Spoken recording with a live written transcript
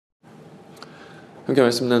함께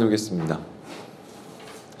말씀 나누겠습니다.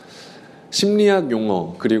 심리학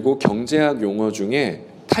용어 그리고 경제학 용어 중에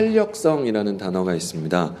탄력성이라는 단어가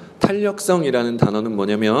있습니다. 탄력성이라는 단어는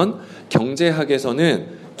뭐냐면 경제학에서는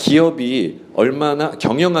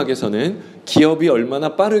경영학에서는 기업이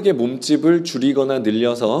얼마나 빠르게 몸집을 줄이거나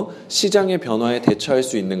늘려서 시장의 변화에 대처할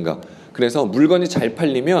수 있는가. 그래서 물건이 잘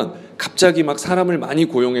팔리면 갑자기 막 사람을 많이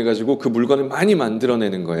고용해가지고 그 물건을 많이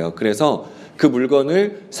만들어내는 거예요. 그래서 그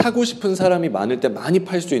물건을 사고 싶은 사람이 많을 때 많이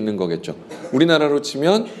팔 수 있는 거겠죠. 우리나라로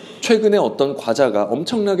치면 최근에 어떤 과자가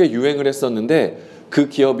엄청나게 유행을 했었는데 그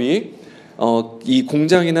기업이 이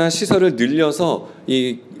공장이나 시설을 늘려서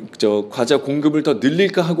과자 공급을 더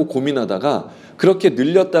늘릴까 하고 고민하다가 그렇게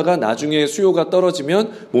늘렸다가 나중에 수요가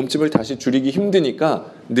떨어지면 몸집을 다시 줄이기 힘드니까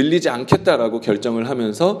늘리지 않겠다라고 결정을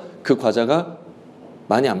하면서 그 과자가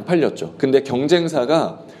많이 안 팔렸죠. 근데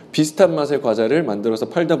경쟁사가 비슷한 맛의 과자를 만들어서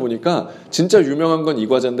팔다 보니까 진짜 유명한 건 이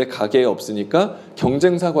과자인데 가게에 없으니까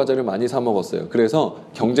경쟁사 과자를 많이 사 먹었어요. 그래서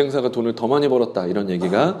경쟁사가 돈을 더 많이 벌었다 이런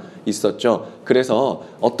얘기가 있었죠. 그래서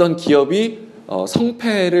어떤 기업이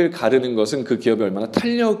성패를 가르는 것은 그 기업이 얼마나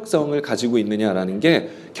탄력성을 가지고 있느냐라는 게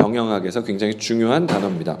경영학에서 굉장히 중요한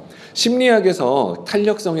단어입니다. 심리학에서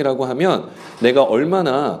탄력성이라고 하면 내가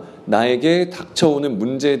얼마나 나에게 닥쳐오는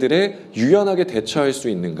문제들에 유연하게 대처할 수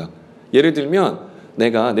있는가. 예를 들면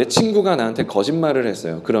내 친구가 나한테 거짓말을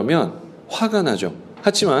했어요. 그러면 화가 나죠.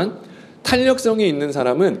 하지만 탄력성이 있는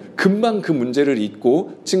사람은 금방 그 문제를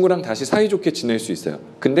잊고 친구랑 다시 사이좋게 지낼 수 있어요.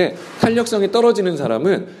 근데 탄력성이 떨어지는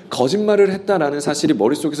사람은 거짓말을 했다라는 사실이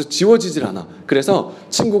머릿속에서 지워지질 않아. 그래서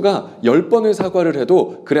친구가 10번을 사과를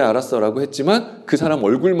해도 그래 알았어 라고 했지만 그 사람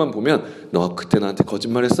얼굴만 보면 너 그때 나한테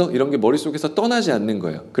거짓말했어? 이런 게 머릿속에서 떠나지 않는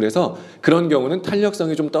거예요. 그래서 그런 경우는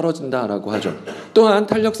탄력성이 좀 떨어진다라고 하죠. 또한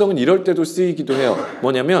탄력성은 이럴 때도 쓰이기도 해요.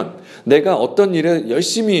 뭐냐면 내가 어떤 일에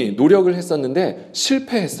열심히 노력을 했었는데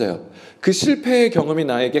실패했어요. 그 실패의 경험이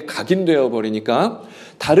나에게 각인되어 버리니까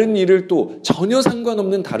다른 일을 또 전혀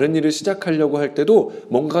상관없는 다른 일을 시작하려고 할 때도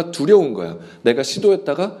뭔가 두려운 거야. 내가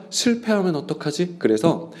시도했다가 실패하면 어떡하지?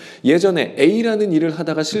 그래서 예전에 A라는 일을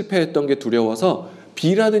하다가 실패했던 게 두려워서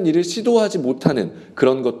B라는 일을 시도하지 못하는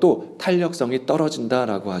그런 것도 탄력성이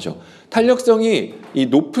떨어진다라고 하죠. 탄력성이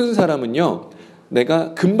높은 사람은요.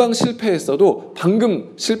 내가 금방 실패했어도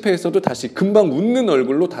방금 실패했어도 다시 금방 웃는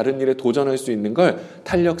얼굴로 다른 일에 도전할 수 있는 걸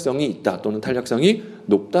탄력성이 있다 또는 탄력성이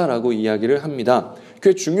높다라고 이야기를 합니다.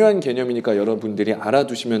 꽤 중요한 개념이니까 여러분들이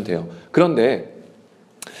알아두시면 돼요. 그런데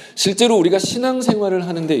실제로 우리가 신앙생활을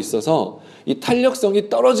하는 데 있어서 이 탄력성이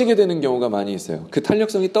떨어지게 되는 경우가 많이 있어요. 그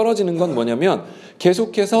탄력성이 떨어지는 건 뭐냐면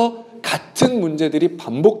계속해서 같은 문제들이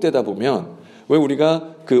반복되다 보면 왜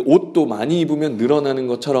우리가 그 옷도 많이 입으면 늘어나는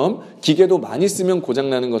것처럼 기계도 많이 쓰면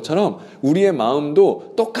고장나는 것처럼 우리의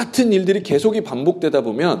마음도 똑같은 일들이 계속이 반복되다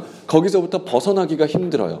보면 거기서부터 벗어나기가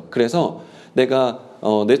힘들어요. 그래서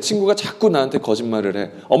내 친구가 자꾸 나한테 거짓말을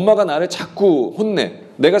해. 엄마가 나를 자꾸 혼내.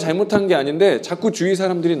 내가 잘못한 게 아닌데 자꾸 주위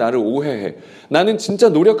사람들이 나를 오해해. 나는 진짜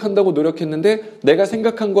노력한다고 노력했는데 내가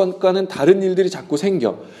생각한 것과는 다른 일들이 자꾸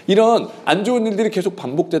생겨. 이런 안 좋은 일들이 계속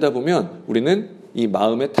반복되다 보면 우리는 이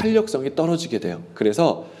마음의 탄력성이 떨어지게 돼요.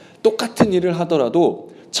 그래서 똑같은 일을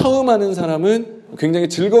하더라도 처음 하는 사람은 굉장히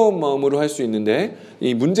즐거운 마음으로 할 수 있는데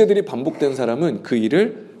이 문제들이 반복된 사람은 그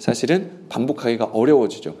일을 사실은 반복하기가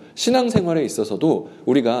어려워지죠. 신앙생활에 있어서도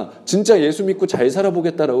우리가 진짜 예수 믿고 잘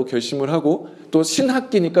살아보겠다라고 결심을 하고 또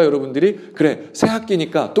신학기니까 여러분들이 그래 새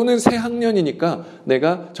학기니까 또는 새 학년이니까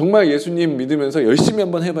내가 정말 예수님 믿으면서 열심히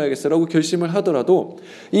한번 해봐야겠어라고 결심을 하더라도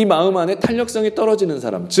이 마음 안에 탄력성이 떨어지는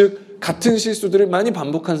사람, 즉 같은 실수들을 많이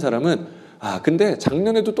반복한 사람은 근데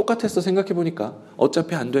작년에도 똑같았어 생각해보니까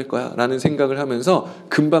어차피 안 될 거야 라는 생각을 하면서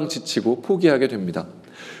금방 지치고 포기하게 됩니다.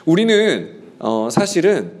 우리는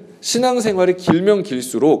사실은 신앙생활이 길면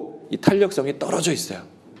길수록 이 탄력성이 떨어져 있어요.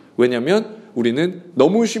 왜냐하면 우리는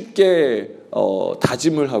너무 쉽게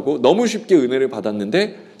다짐을 하고 너무 쉽게 은혜를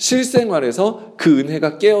받았는데 실생활에서 그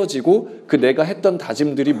은혜가 깨어지고 그 내가 했던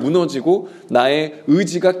다짐들이 무너지고 나의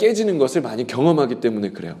의지가 깨지는 것을 많이 경험하기 때문에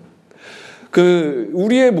그래요.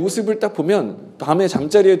 우리의 모습을 딱 보면 밤에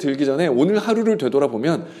잠자리에 들기 전에 오늘 하루를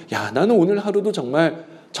되돌아보면 야 나는 오늘 하루도 정말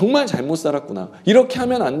잘못 살았구나. 이렇게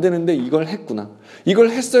하면 안 되는데 이걸 했구나. 이걸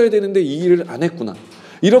했어야 되는데 이 일을 안 했구나.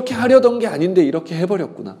 이렇게 하려던 게 아닌데 이렇게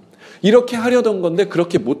해버렸구나. 이렇게 하려던 건데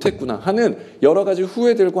그렇게 못했구나 하는 여러 가지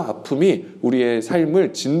후회들과 아픔이 우리의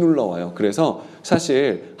삶을 짓눌러 와요. 그래서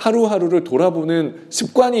사실 하루하루를 돌아보는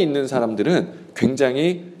습관이 있는 사람들은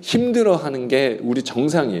굉장히 힘들어하는 게 우리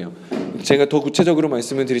정상이에요. 제가 더 구체적으로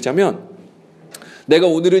말씀을 드리자면 내가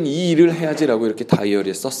오늘은 이 일을 해야지라고 이렇게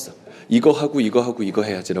다이어리에 썼어. 이거 하고 이거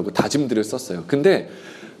해야지라고 다짐들을 썼어요. 근데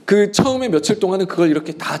그 처음에 며칠 동안은 그걸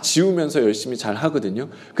이렇게 다 지우면서 열심히 잘 하거든요.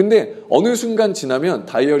 근데 어느 순간 지나면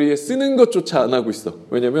다이어리에 쓰는 것조차 안 하고 있어.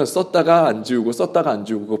 왜냐면 썼다가 안 지우고 썼다가 안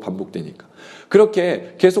지우고 반복되니까.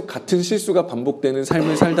 그렇게 계속 같은 실수가 반복되는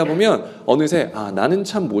삶을 살다 보면 어느새 나는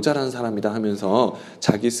참 모자란 사람이다 하면서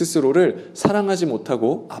자기 스스로를 사랑하지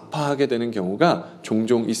못하고 아파하게 되는 경우가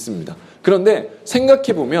종종 있습니다. 그런데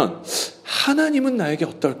생각해 보면 하나님은 나에게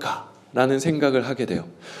어떨까? 라는 생각을 하게 돼요.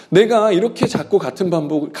 내가 이렇게 자꾸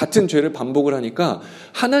같은 죄를 반복을 하니까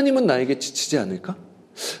하나님은 나에게 지치지 않을까?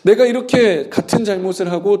 내가 이렇게 같은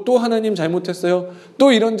잘못을 하고 또 하나님 잘못했어요.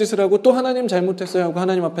 또 이런 짓을 하고 또 하나님 잘못했어요 하고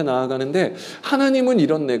하나님 앞에 나아가는데 하나님은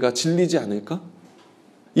이런 내가 질리지 않을까?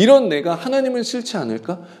 이런 내가 하나님은 싫지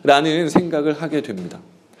않을까? 라는 생각을 하게 됩니다.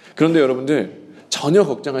 그런데 여러분들 전혀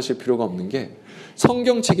걱정하실 필요가 없는 게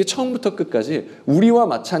성경책이 처음부터 끝까지 우리와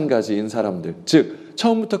마찬가지인 사람들, 즉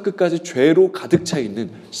처음부터 끝까지 죄로 가득 차 있는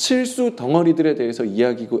실수 덩어리들에 대해서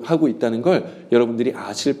이야기하고 있다는 걸 여러분들이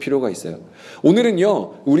아실 필요가 있어요.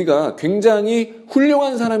 오늘은요, 우리가 굉장히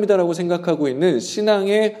훌륭한 사람이다라고 생각하고 있는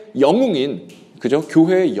신앙의 영웅인, 그죠?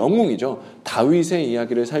 교회의 영웅이죠. 다윗의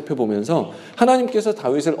이야기를 살펴보면서 하나님께서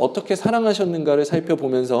다윗을 어떻게 사랑하셨는가를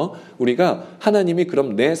살펴보면서 우리가 하나님이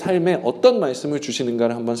그럼 내 삶에 어떤 말씀을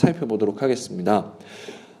주시는가를 한번 살펴보도록 하겠습니다.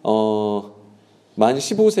 만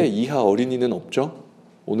 15세 이하 어린이는 없죠.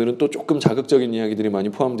 오늘은 또 조금 자극적인 이야기들이 많이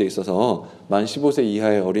포함되어 있어서 만 15세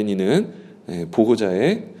이하의 어린이는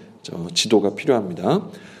보호자의 지도가 필요합니다.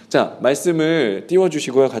 자, 말씀을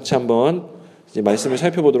띄워주시고요. 같이 한번 이제 말씀을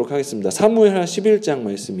살펴보도록 하겠습니다. 사무엘하 11장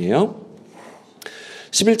말씀이에요.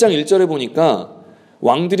 11장 1절에 보니까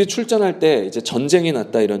왕들이 출전할 때 이제 전쟁이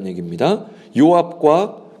났다 이런 얘기입니다.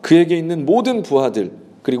 요압과 그에게 있는 모든 부하들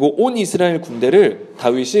그리고 온 이스라엘 군대를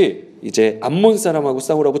다윗이 이제 암몬 사람하고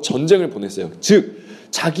싸우라고 전쟁을 보냈어요. 즉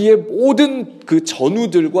자기의 모든 그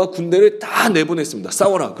전우들과 군대를 다 내보냈습니다.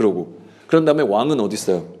 싸워라 그러고. 그런 다음에 왕은 어디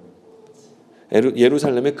있어요?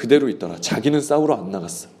 예루살렘에 그대로 있더라. 자기는 싸우러 안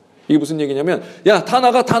나갔어. 이게 무슨 얘기냐면 야, 다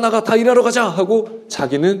나가 다 일하러 가자 하고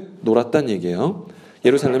자기는 놀았단 얘기예요.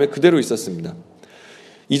 예루살렘에 그대로 있었습니다.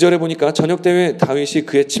 2절에 보니까 저녁 때에 다윗이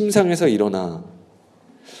그의 침상에서 일어나.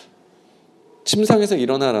 침상에서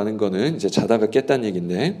일어나라는 거는 이제 자다가 깼다는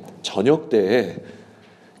얘기인데 저녁 때에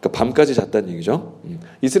그러니까 밤까지 잤다는 얘기죠.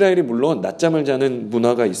 이스라엘이 물론 낮잠을 자는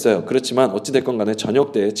문화가 있어요. 그렇지만 어찌됐건 간에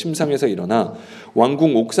저녁 때에 침상에서 일어나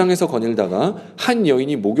왕궁 옥상에서 거닐다가 한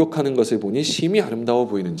여인이 목욕하는 것을 보니 심히 아름다워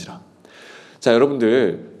보이는지라. 자,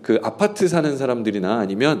 여러분들 그 아파트 사는 사람들이나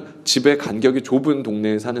아니면 집의 간격이 좁은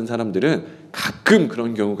동네에 사는 사람들은 가끔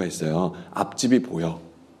그런 경우가 있어요. 앞집이 보여.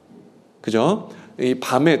 그죠? 이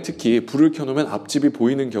밤에 특히 불을 켜놓으면 앞집이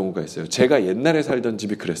보이는 경우가 있어요. 제가 옛날에 살던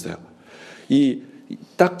집이 그랬어요. 이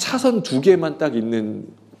딱 차선 2개만 딱 있는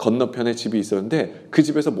건너편에 집이 있었는데 그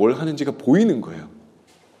집에서 뭘 하는지가 보이는 거예요.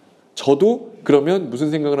 저도 그러면 무슨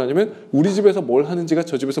생각을 하냐면 우리 집에서 뭘 하는지가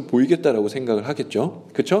저 집에서 보이겠다라고 생각을 하겠죠.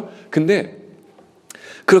 그렇죠? 근데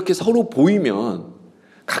그렇게 서로 보이면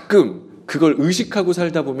가끔 그걸 의식하고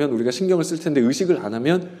살다 보면 우리가 신경을 쓸 텐데 의식을 안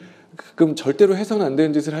하면 가끔 절대로 해서는 안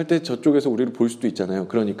되는 짓을 할 때 저쪽에서 우리를 볼 수도 있잖아요.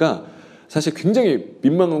 그러니까 사실 굉장히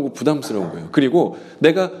민망하고 부담스러운 거예요. 그리고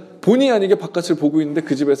내가 본의 아니게 바깥을 보고 있는데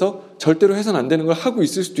그 집에서 절대로 해서는 안 되는 걸 하고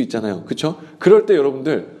있을 수도 있잖아요. 그렇죠? 그럴 때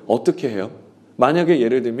여러분들 어떻게 해요? 만약에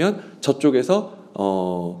예를 들면 저쪽에서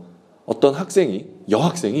어떤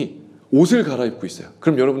여학생이 옷을 갈아입고 있어요.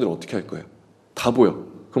 그럼 여러분들 어떻게 할 거예요? 다 보여.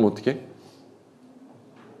 그럼 어떻게?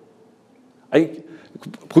 아니,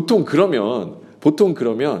 보통 그러면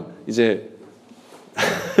이제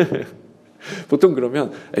보통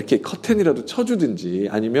그러면 이렇게 커튼이라도 쳐주든지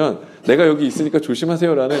아니면 내가 여기 있으니까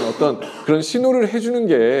조심하세요라는 어떤 그런 신호를 해주는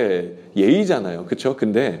게 예의잖아요. 그렇죠?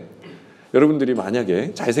 근데 여러분들이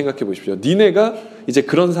만약에 잘 생각해 보십시오. 니네가 이제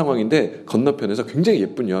그런 상황인데 건너편에서 굉장히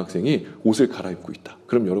예쁜 여학생이 옷을 갈아입고 있다.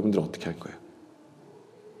 그럼 여러분들은 어떻게 할 거예요?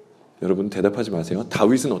 여러분 대답하지 마세요.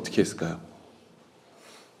 다윗은 어떻게 했을까요?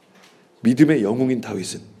 믿음의 영웅인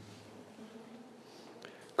다윗은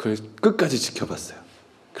그걸 끝까지 지켜봤어요.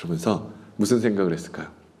 그러면서 무슨 생각을 했을까요?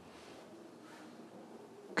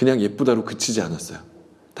 그냥 예쁘다로 그치지 않았어요.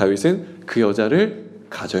 다윗은 그 여자를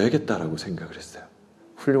가져야겠다라고 생각을 했어요.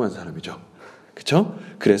 훌륭한 사람이죠. 그렇죠?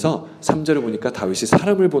 그래서 3절에 보니까 다윗이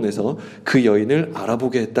사람을 보내서 그 여인을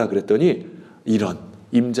알아보게 했다 그랬더니 이런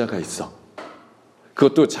임자가 있어.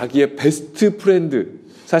 그것도 자기의 베스트 프렌드,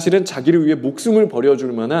 사실은 자기를 위해 목숨을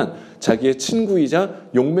버려줄 만한 자기의 친구이자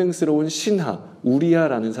용맹스러운 신하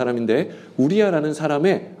우리야라는 사람인데 우리야라는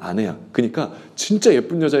사람의 아내야. 그러니까 진짜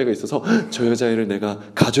예쁜 여자애가 있어서 저 여자애를 내가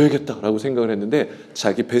가져야겠다라고 생각을 했는데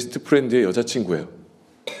자기 베스트 프렌드의 여자친구예요.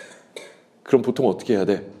 그럼 보통 어떻게 해야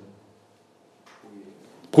돼?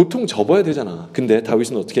 보통 접어야 되잖아. 근데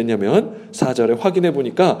다윗은 어떻게 했냐면 4절에 확인해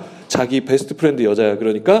보니까 자기 베스트 프렌드 여자야.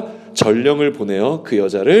 그러니까 전령을 보내어 그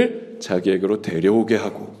여자를 자기에게로 데려오게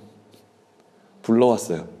하고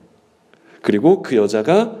불러왔어요. 그리고 그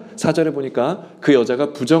여자가 4절에 보니까 그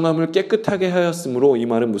여자가 부정함을 깨끗하게 하였으므로, 이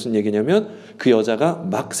말은 무슨 얘기냐면 그 여자가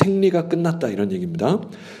막 생리가 끝났다 이런 얘기입니다.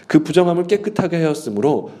 그 부정함을 깨끗하게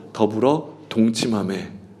하였으므로 더불어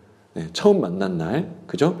동침함에, 처음 만난 날,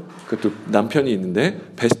 그죠? 그것도 남편이 있는데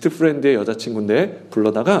베스트 프렌드의 여자친구인데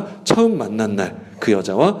불러다가 처음 만난 날 그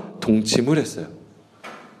여자와 동침을 했어요.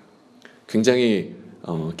 굉장히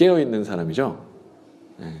깨어있는 사람이죠.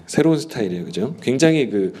 새로운 스타일이에요. 그죠? 굉장히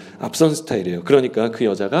그 앞선 스타일이에요. 그러니까 그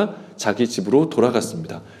여자가 자기 집으로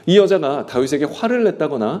돌아갔습니다. 이 여자가 다윗에게 화를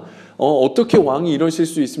냈다거나 어떻게 왕이 이러실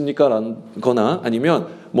수 있습니까? 라거나 아니면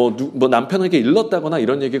뭐 남편에게 일렀다거나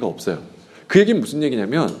이런 얘기가 없어요. 그 얘기는 무슨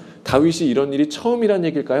얘기냐면 다윗이 이런 일이 처음이란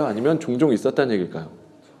얘기일까요? 아니면 종종 있었다는 얘기일까요?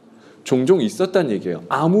 종종 있었다는 얘기예요.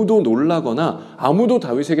 아무도 놀라거나 아무도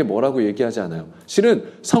다윗에게 뭐라고 얘기하지 않아요. 실은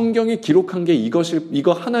성경이 기록한 게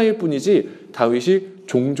이거 하나일 뿐이지 다윗이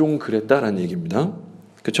종종 그랬다라는 얘기입니다.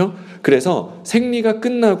 그렇죠? 그래서 생리가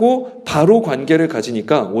끝나고 바로 관계를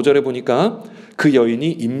가지니까 5절에 보니까 그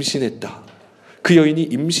여인이 임신했다. 그 여인이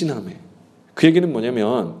임신하며. 그 얘기는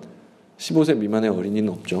뭐냐면 15세 미만의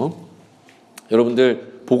어린이는 없죠.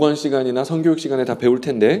 여러분들 보건 시간이나 성교육 시간에 다 배울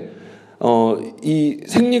텐데 이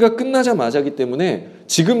생리가 끝나자마자기 때문에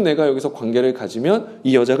지금 내가 여기서 관계를 가지면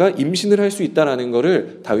이 여자가 임신을 할 수 있다라는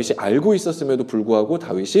것을 다윗이 알고 있었음에도 불구하고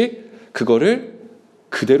다윗이 그거를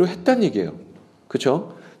그대로 했단 얘기예요.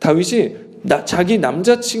 그렇죠? 다윗이 자기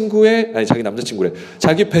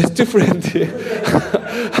베스트 프렌드의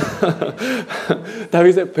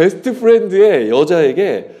다윗의 베스트 프렌드의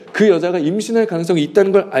여자에게 그 여자가 임신할 가능성이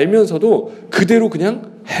있다는 걸 알면서도 그대로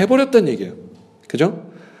그냥 해버렸단 얘기예요.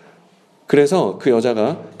 그죠? 그래서 그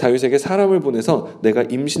여자가 다윗에게 사람을 보내서 내가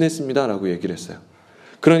임신했습니다라고 얘기를 했어요.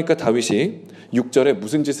 그러니까 다윗이 6절에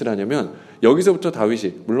무슨 짓을 하냐면 여기서부터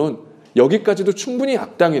다윗이 물론 여기까지도 충분히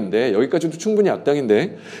악당인데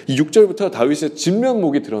이 6절부터 다윗의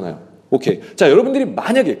진면목이 드러나요. 오케이. 자, 여러분들이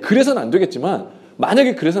만약에 그래서는 안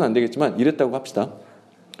되겠지만 이랬다고 합시다.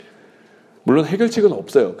 물론 해결책은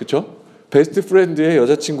없어요. 그렇죠? 베스트 프렌드의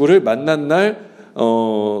여자친구를 만난 날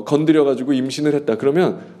건드려가지고 임신을 했다.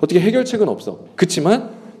 그러면 어떻게 해결책은 없어. 그렇지만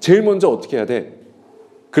제일 먼저 어떻게 해야 돼?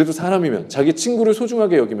 그래도 사람이면 자기 친구를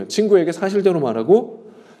소중하게 여기면 친구에게 사실대로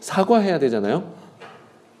말하고 사과해야 되잖아요.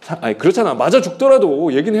 그렇잖아. 맞아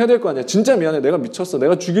죽더라도 얘기는 해야 될 거 아니야. 진짜 미안해. 내가 미쳤어.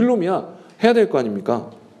 내가 죽일 놈이야. 해야 될 거 아닙니까?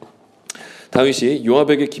 다윗이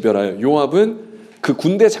요압에게 기별하여, 요압은 그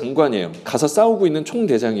군대 장관이에요. 가서 싸우고 있는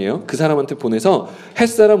총대장이에요. 그 사람한테 보내서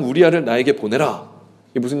햇사람 우리아를 나에게 보내라.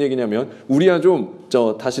 이게 무슨 얘기냐면 우리아 좀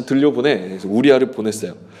다시 들려보내. 그래서 우리아를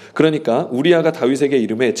보냈어요. 그러니까 우리아가 다윗에게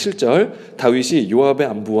이름해 7절 다윗이 요압의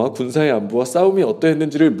안부와 군사의 안부와 싸움이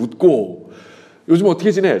어떠했는지를 묻고 요즘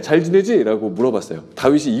어떻게 지내? 잘 지내지? 라고 물어봤어요.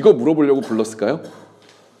 다윗이 이거 물어보려고 불렀을까요?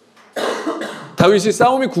 다윗이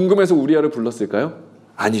싸움이 궁금해서 우리아를 불렀을까요?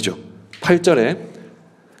 아니죠. 8절에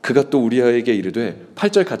그가 또 우리아에게 이르되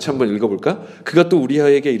 8절 같이 한번 읽어볼까? 그가 또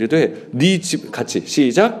우리아에게 이르되 네 집 같이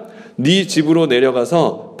시작 네 집으로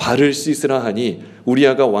내려가서 발을 씻으라 하니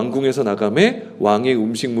우리아가 왕궁에서 나가매 왕의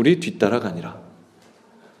음식물이 뒤따라가니라.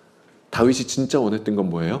 다윗이 진짜 원했던 건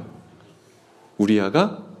뭐예요?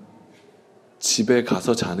 우리아가 집에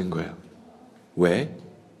가서 자는 거예요. 왜?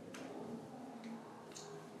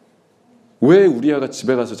 왜 우리아가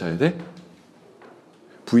집에 가서 자야 돼?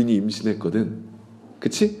 부인이 임신했거든.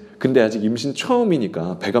 그치? 근데 아직 임신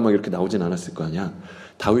처음이니까 배가 막 이렇게 나오진 않았을 거 아니야.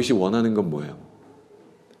 다윗이 원하는 건 뭐예요?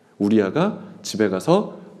 우리아가 집에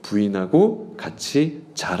가서 부인하고 같이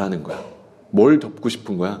자라는 거야. 뭘 덮고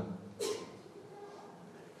싶은 거야?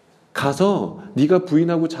 가서 네가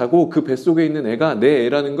부인하고 자고 그 뱃속에 있는 애가 내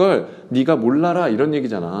애라는 걸 네가 몰라라 이런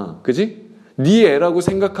얘기잖아. 그지? 네 애라고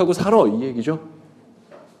생각하고 살아 이 얘기죠.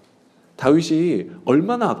 다윗이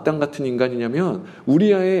얼마나 악당 같은 인간이냐면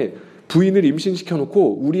우리아의 부인을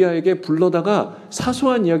임신시켜놓고 우리아에게 불러다가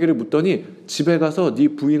사소한 이야기를 묻더니 집에 가서 네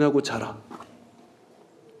부인하고 자라.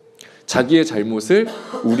 자기의 잘못을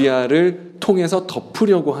우리아를 통해서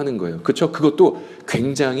덮으려고 하는 거예요. 그렇죠? 그것도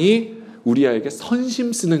굉장히 우리아에게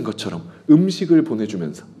선심 쓰는 것처럼 음식을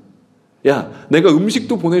보내주면서 야 내가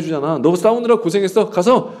음식도 보내주잖아. 너 싸우느라 고생했어.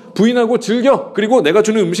 가서 부인하고 즐겨. 그리고 내가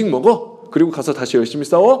주는 음식 먹어. 그리고 가서 다시 열심히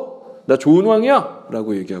싸워. 나 좋은 왕이야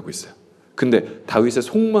라고 얘기하고 있어요. 근데 다윗의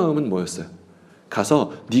속마음은 뭐였어요?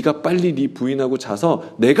 가서 네가 빨리 네 부인하고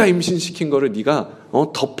자서 내가 임신시킨 거를 네가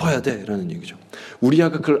덮어야 돼 라는 얘기죠.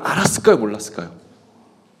 우리아가 그걸 알았을까요? 몰랐을까요?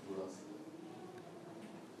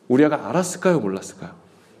 우리아가 알았을까요? 몰랐을까요?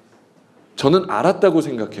 저는 알았다고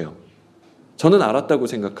생각해요. 저는 알았다고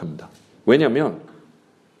생각합니다. 왜냐하면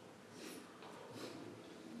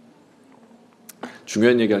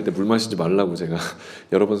중요한 얘기할 때 물 마시지 말라고 제가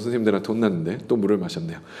여러 번 선생님들한테 혼났는데 또 물을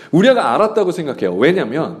마셨네요. 우리아가 알았다고 생각해요.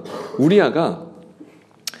 왜냐하면 우리아가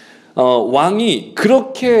왕이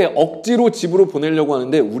그렇게 억지로 집으로 보내려고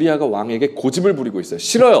하는데 우리아가 왕에게 고집을 부리고 있어요.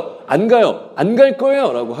 싫어요. 안 가요. 안 갈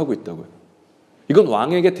거예요. 라고 하고 있다고요. 이건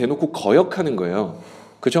왕에게 대놓고 거역하는 거예요.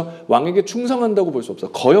 그렇죠? 왕에게 충성한다고 볼 수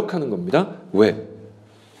없어. 거역하는 겁니다. 왜?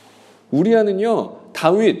 우리아는요,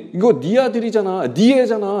 다윗, 이거 네 아들이잖아. 네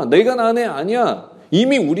애잖아. 내가 난 애 아니야.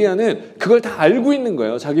 이미 우리아는 그걸 다 알고 있는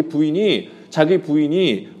거예요. 자기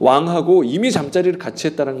부인이 왕하고 이미 잠자리를 같이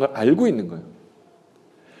했다는 걸 알고 있는 거예요.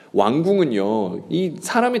 왕궁은요, 이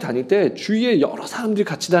사람이 다닐 때 주위에 여러 사람들이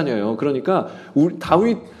같이 다녀요. 그러니까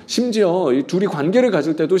다윗 심지어 이 둘이 관계를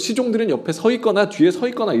가질 때도 시종들은 옆에 서 있거나 뒤에 서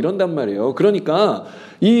있거나 이런단 말이에요. 그러니까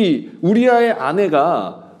이 우리아의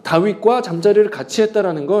아내가 다윗과 잠자리를 같이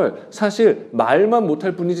했다라는 걸 사실 말만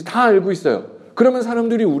못할 뿐이지 다 알고 있어요. 그러면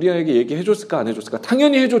사람들이 우리아에게 얘기해 줬을까 안 해줬을까?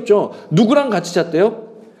 당연히 해줬죠. 누구랑 같이 잤대요?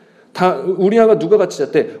 우리아가 누가 같이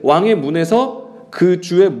잤대? 왕의 문에서 그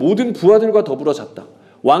주의 모든 부하들과 더불어 잤다.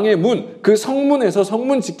 왕의 문, 그 성문에서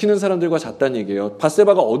성문 지키는 사람들과 잤다는 얘기예요.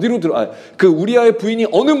 밧세바가 그 우리아의 부인이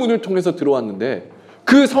어느 문을 통해서 들어왔는데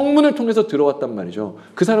그 성문을 통해서 들어왔단 말이죠.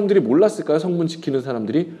 그 사람들이 몰랐을까요? 성문 지키는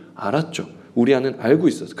사람들이 알았죠. 우리아는 알고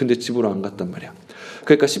있었어. 근데 집으로 안 갔단 말이야.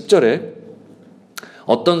 그러니까 10절에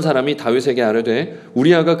어떤 사람이 다윗에게 아뢰되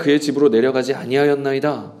우리아가 그의 집으로 내려가지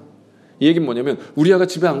아니하였나이다. 이 얘기는 뭐냐면 우리아가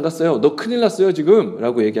집에 안 갔어요. 너 큰일 났어요 지금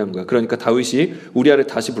라고 얘기한 거야. 그러니까 다윗이 우리아를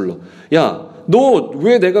다시 불러. 야, 너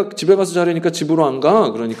왜 내가 집에 가서 자려니까 집으로 안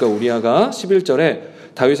가? 그러니까 우리아가 11절에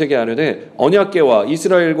다윗에게 아뢰되 언약궤와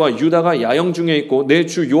이스라엘과 유다가 야영 중에 있고 내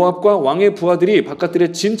주 요압과 왕의 부하들이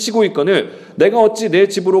바깥들에 진치고 있거늘 내가 어찌 내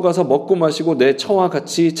집으로 가서 먹고 마시고 내 처와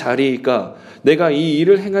같이 자리이까? 내가 이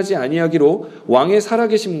일을 행하지 아니하기로 왕의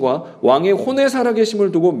살아계심과 왕의 혼의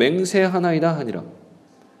살아계심을 두고 맹세하나이다 하니라.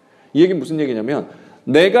 이 얘기는 무슨 얘기냐면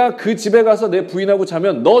내가 그 집에 가서 내 부인하고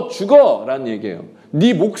자면 너 죽어! 라는 얘기예요.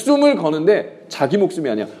 네 목숨을 거는데 자기 목숨이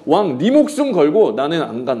아니야. 왕, 네 목숨 걸고 나는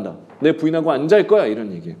안 간다. 내 부인하고 안 잘 거야.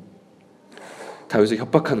 이런 얘기예요. 다윗을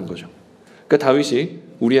협박하는 거죠. 그러니까 다윗이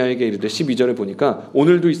우리아에게 이르되 12절에 보니까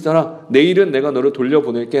오늘도 있어라. 내일은 내가 너를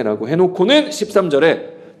돌려보낼게 라고 해놓고는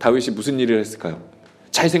 13절에 다윗이 무슨 일을 했을까요?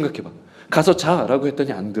 잘 생각해봐. 가서 자 라고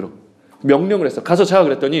했더니 안 들어. 명령을 했어. 가서 자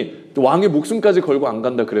그랬더니 왕의 목숨까지 걸고 안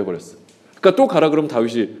간다 그래버렸어. 그러니까 또 가라 그러면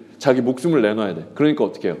다윗이 자기 목숨을 내놔야 돼. 그러니까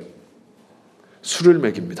어떻게 해요? 술을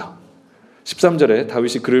먹입니다. 13절에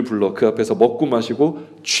다윗이 그를 불러 그 앞에서 먹고 마시고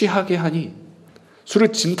취하게 하니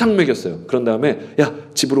술을 진탕 먹였어요. 그런 다음에 야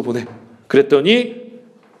집으로 보내. 그랬더니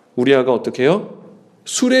우리아가 어떻게 해요?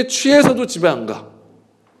 술에 취해서도 집에 안 가.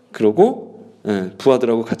 그러고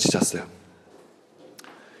부하들하고 같이 잤어요.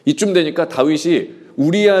 이쯤 되니까 다윗이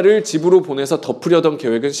우리아를 집으로 보내서 덮으려던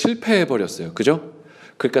계획은 실패해버렸어요. 그죠?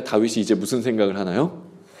 그러니까 다윗이 이제 무슨 생각을 하나요?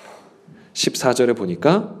 14절에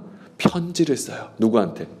보니까 편지를 써요.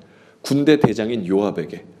 누구한테? 군대 대장인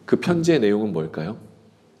요압에게. 그 편지의 내용은 뭘까요?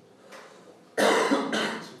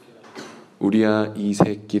 우리아 이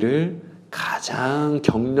새끼를 가장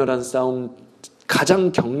격렬한 싸움,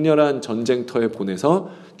 가장 격렬한 전쟁터에 보내서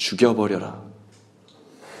죽여버려라.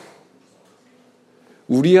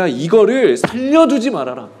 우리아 이거를 살려두지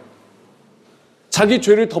말아라. 자기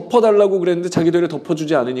죄를 덮어달라고 그랬는데 자기 죄를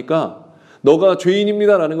덮어주지 않으니까 너가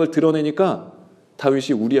죄인입니다라는 걸 드러내니까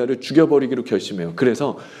다윗이 우리아를 죽여버리기로 결심해요.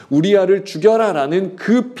 그래서 우리아를 죽여라라는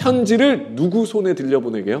그 편지를 누구 손에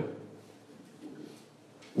들려보내게요?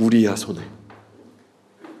 우리아 손에.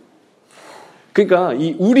 그러니까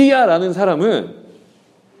이 우리아라는 사람은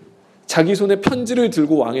자기 손에 편지를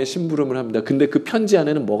들고 왕의 심부름을 합니다. 근데 그 편지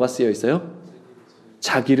안에는 뭐가 쓰여 있어요?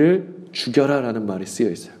 자기를 죽여라라는 말이 쓰여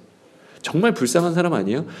있어요. 정말 불쌍한 사람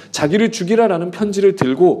아니에요? 자기를 죽이라라는 편지를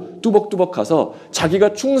들고 뚜벅뚜벅 가서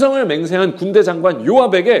자기가 충성을 맹세한 군대 장관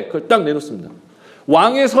요압에게 그걸 딱 내놓습니다.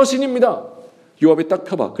 왕의 서신입니다. 요압이 딱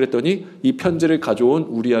펴봐. 그랬더니 이 편지를 가져온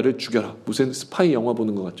우리아를 죽여라. 무슨 스파이 영화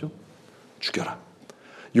보는 것 같죠? 죽여라.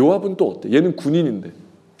 요압은 또 어때? 얘는 군인인데.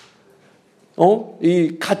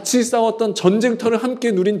 이 같이 싸웠던 전쟁터를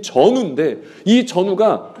함께 누린 전우인데 이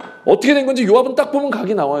전우가 어떻게 된 건지 요압은 딱 보면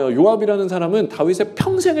각이 나와요. 요압이라는 사람은 다윗의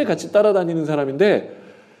평생을 같이 따라다니는 사람인데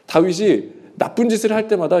다윗이 나쁜 짓을 할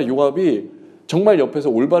때마다 요압이 정말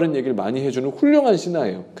옆에서 올바른 얘기를 많이 해주는 훌륭한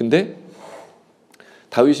신하예요. 근데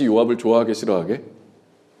다윗이 요압을 좋아하게 싫어하게?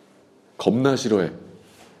 겁나 싫어해.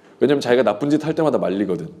 왜냐면 자기가 나쁜 짓 할 때마다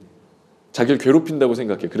말리거든. 자기를 괴롭힌다고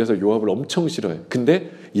생각해. 그래서 요압을 엄청 싫어해.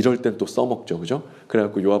 근데 이럴 땐 또 써먹죠. 그죠?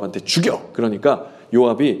 그래갖고 요압한테 죽여! 그러니까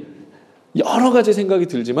요압이 여러 가지 생각이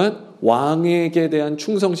들지만 왕에게 대한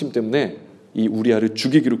충성심 때문에 이 우리아를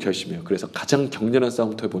죽이기로 결심해요. 그래서 가장 격렬한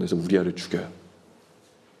싸움터에 보내서 우리아를 죽여요.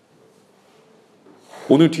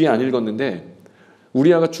 오늘 뒤에 안 읽었는데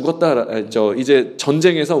우리아가 죽었다, 이제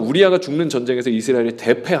전쟁에서 우리아가 죽는 전쟁에서 이스라엘이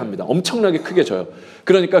대패합니다. 엄청나게 크게 져요.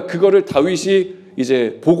 그러니까 그거를 다윗이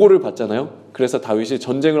이제 보고를 받잖아요. 그래서 다윗이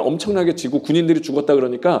전쟁을 엄청나게 지고 군인들이 죽었다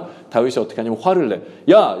그러니까 다윗이 어떻게 하냐면 화를 내.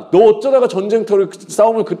 야, 너 어쩌다가 전쟁터를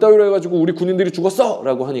싸움을 그따위로 해가지고 우리 군인들이 죽었어!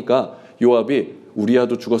 라고 하니까 요압이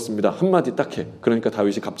우리아도 죽었습니다. 한마디 딱 해. 그러니까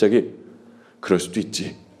다윗이 갑자기 그럴 수도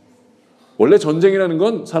있지. 원래 전쟁이라는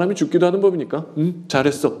건 사람이 죽기도 하는 법이니까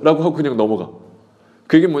잘했어 라고 하고 그냥 넘어가.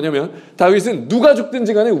 그게 뭐냐면 다윗은 누가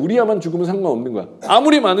죽든지 간에 우리아만 죽으면 상관없는 거야.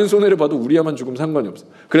 아무리 많은 손해를 봐도 우리아만 죽으면 상관이 없어.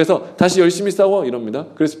 그래서 다시 열심히 싸워 이럽니다.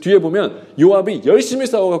 그래서 뒤에 보면 요압이 열심히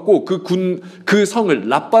싸워갖고 그 성을,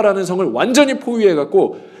 라빠라는 성을 완전히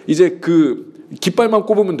포위해갖고 이제 그 깃발만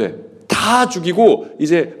꼽으면 돼. 다 죽이고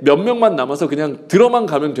이제 몇 명만 남아서 그냥 들어만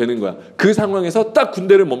가면 되는 거야. 그 상황에서 딱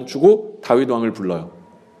군대를 멈추고 다윗 왕을 불러요.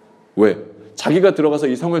 왜? 자기가 들어가서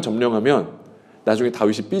이 성을 점령하면 나중에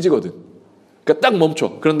다윗이 삐지거든. 그러니까 딱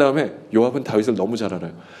멈춰. 그런 다음에 요압은 다윗을 너무 잘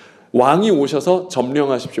알아요. 왕이 오셔서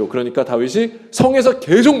점령하십시오. 그러니까 다윗이 성에서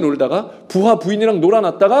계속 놀다가 부하 부인이랑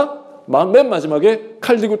놀아놨다가 맨 마지막에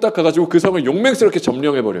칼 들고 딱 가가지고 그 성을 용맹스럽게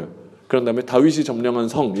점령해버려요. 그런 다음에 다윗이 점령한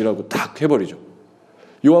성이라고 딱 해버리죠.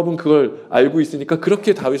 요압은 그걸 알고 있으니까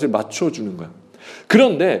그렇게 다윗을 맞춰주는 거야.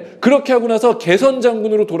 그런데 그렇게 하고 나서 개선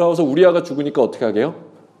장군으로 돌아와서 우리아가 죽으니까 어떻게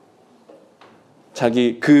하게요?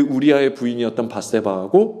 자기 그 우리아의 부인이었던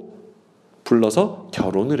밧세바하고 불러서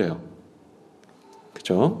결혼을 해요.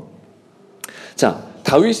 그죠? 자,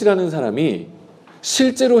 다윗이라는 사람이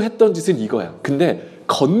실제로 했던 짓은 이거야. 근데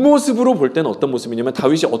겉모습으로 볼 때는 어떤 모습이냐면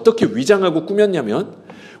다윗이 어떻게 위장하고 꾸몄냐면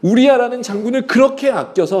우리아라는 장군을 그렇게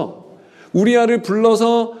아껴서 우리아를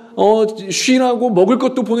불러서 쉬라고 먹을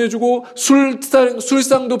것도 보내주고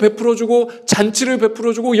술상도 베풀어주고 잔치를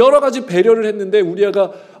베풀어주고 여러 가지 배려를 했는데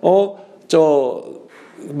우리아가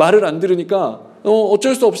말을 안 들으니까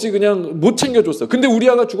어쩔 수 없이 그냥 못 챙겨줬어. 근데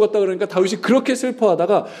우리아가 죽었다 그러니까 다윗이 그렇게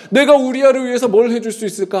슬퍼하다가 내가 우리아를 위해서 뭘 해줄 수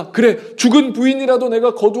있을까? 그래, 죽은 부인이라도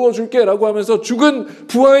내가 거두어 줄게 라고 하면서 죽은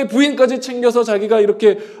부하의 부인까지 챙겨서 자기가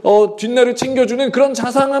이렇게 뒷날을 챙겨주는 그런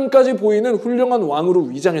자상함까지 보이는 훌륭한 왕으로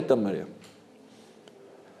위장했단 말이에요.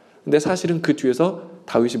 근데 사실은 그 뒤에서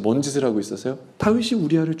다윗이 뭔 짓을 하고 있었어요? 다윗이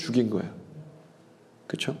우리아를 죽인 거예요.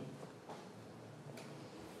 그렇죠?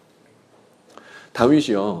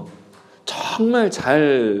 다윗이요, 정말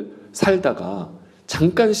잘 살다가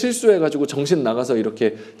잠깐 실수해가지고 정신 나가서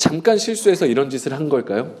이렇게 잠깐 실수해서 이런 짓을 한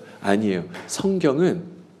걸까요? 아니에요. 성경은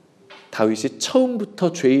다윗이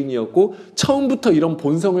처음부터 죄인이었고 처음부터 이런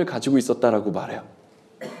본성을 가지고 있었다라고 말해요.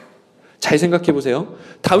 잘 생각해 보세요.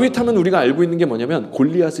 다윗 하면 우리가 알고 있는 게 뭐냐면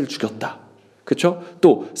골리앗을 죽였다. 그렇죠?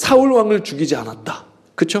 또 사울 왕을 죽이지 않았다.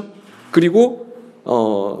 그렇죠? 그리고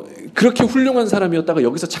그렇게 훌륭한 사람이었다가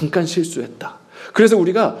여기서 잠깐 실수했다. 그래서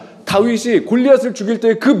우리가 다윗이 골리앗을 죽일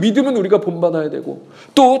때 그 믿음은 우리가 본받아야 되고,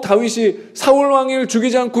 또 다윗이 사울 왕을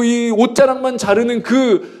죽이지 않고 이 옷자락만 자르는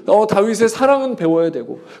그 다윗의 사랑은 배워야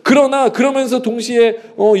되고, 그러나 그러면서 동시에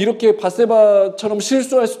이렇게 밧세바처럼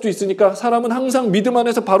실수할 수도 있으니까 사람은 항상 믿음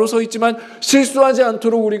안에서 바로 서 있지만 실수하지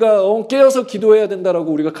않도록 우리가 깨어서 기도해야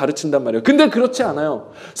된다라고 우리가 가르친단 말이에요. 근데 그렇지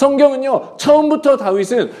않아요. 성경은요, 처음부터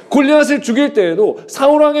다윗은 골리앗을 죽일 때에도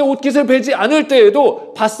사울 왕의 옷깃을 베지 않을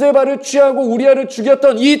때에도 밧세바를 취하고 우리아를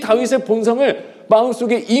죽였던 이 다윗의 본성을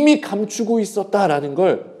마음속에 이미 감추고 있었다라는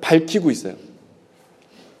걸 밝히고 있어요.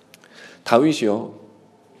 다윗이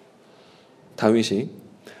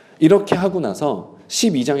이렇게 하고 나서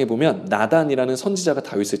 12장에 보면 나단이라는 선지자가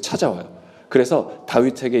다윗을 찾아와요. 그래서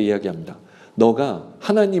다윗에게 이야기합니다. 너가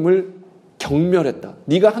하나님을 경멸했다.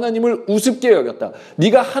 네가 하나님을 우습게 여겼다.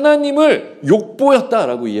 네가 하나님을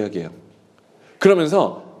욕보였다라고 이야기해요.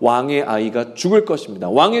 그러면서 왕의 아이가 죽을 것입니다.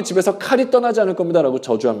 왕의 집에서 칼이 떠나지 않을 겁니다. 라고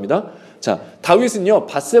저주합니다. 자, 다윗은요,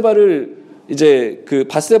 밧세바를 이제 그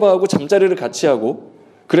밧세바하고 잠자리를 같이 하고,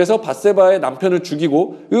 그래서 밧세바의 남편을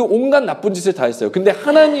죽이고, 그 온갖 나쁜 짓을 다 했어요. 근데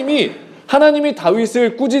하나님이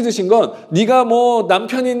다윗을 꾸짖으신 건 네가 뭐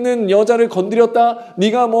남편 있는 여자를 건드렸다,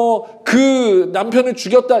 네가 뭐 그 남편을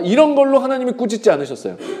죽였다, 이런 걸로 하나님이 꾸짖지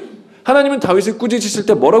않으셨어요. 하나님은 다윗을 꾸짖으실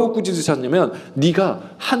때 뭐라고 꾸짖으셨냐면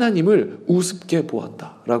네가 하나님을 우습게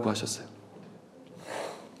보았다라고 하셨어요.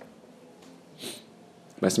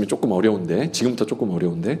 말씀이 조금 어려운데, 지금부터 조금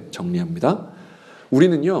어려운데 정리합니다.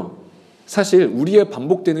 우리는요, 사실 우리의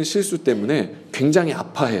반복되는 실수 때문에 굉장히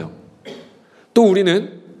아파해요. 또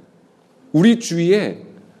우리는 우리 주위에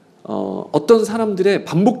어떤 사람들의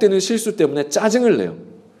반복되는 실수 때문에 짜증을 내요.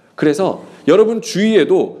 그래서 여러분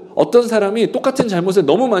주위에도 어떤 사람이 똑같은 잘못을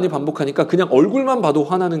너무 많이 반복하니까 그냥 얼굴만 봐도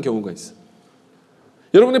화나는 경우가 있어요.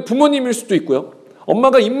 여러분의 부모님일 수도 있고요.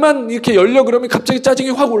 엄마가 입만 이렇게 열려 그러면 갑자기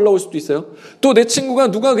짜증이 확 올라올 수도 있어요. 또 내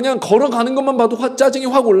친구가 누가 그냥 걸어가는 것만 봐도 짜증이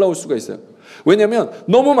확 올라올 수가 있어요. 왜냐하면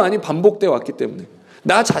너무 많이 반복되어 왔기 때문에.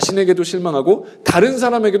 나 자신에게도 실망하고 다른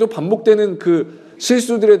사람에게도 반복되는 그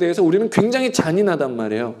실수들에 대해서 우리는 굉장히 잔인하단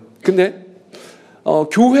말이에요. 근데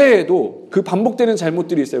교회에도 그 반복되는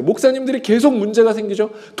잘못들이 있어요. 목사님들이 계속 문제가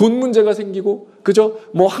생기죠. 돈 문제가 생기고, 그죠?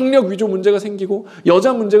 뭐 학력 위조 문제가 생기고,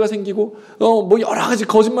 여자 문제가 생기고, 뭐 여러 가지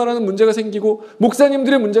거짓말하는 문제가 생기고,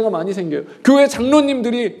 목사님들의 문제가 많이 생겨요. 교회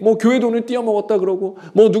장로님들이 뭐 교회 돈을 띄어먹었다 그러고,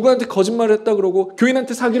 뭐 누구한테 거짓말을 했다 그러고,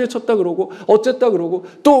 교인한테 사기를 쳤다 그러고, 어쨌다 그러고,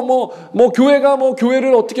 또 뭐 교회가 뭐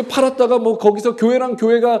교회를 어떻게 팔았다가 뭐 거기서 교회랑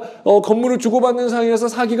교회가 건물을 주고받는 사이에서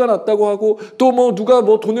사기가 났다고 하고, 또 뭐 누가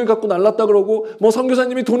뭐 돈을 갖고 날랐다 그러고, 뭐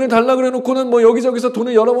선교사님이 돈을 달라 그래 놓고는 뭐 여기저기서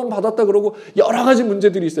돈을 여러 번 받았다 그러고 여러 가지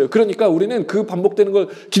문제들이 있어요. 그러니까 우리는 그 반복되는 걸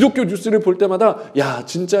기독교 뉴스를 볼 때마다 야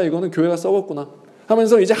진짜 이거는 교회가 썩었구나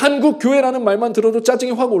하면서 이제 한국 교회라는 말만 들어도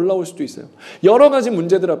짜증이 확 올라올 수도 있어요. 여러 가지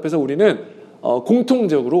문제들 앞에서 우리는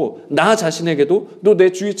공통적으로 나 자신에게도 또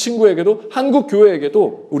내 주위 친구에게도 한국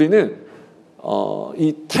교회에게도 우리는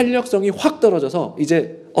이 탄력성이 확 떨어져서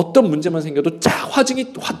이제 어떤 문제만 생겨도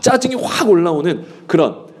짜증이 확 올라오는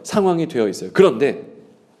그런 상황이 되어 있어요. 그런데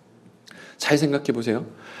잘 생각해 보세요.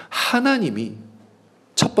 하나님이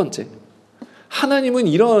첫 번째, 하나님은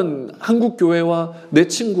이런 한국 교회와 내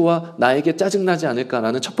친구와 나에게 짜증나지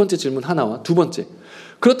않을까라는 첫 번째 질문 하나와 두 번째,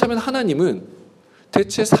 그렇다면 하나님은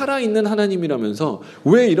대체 살아있는 하나님이라면서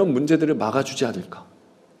왜 이런 문제들을 막아주지 않을까?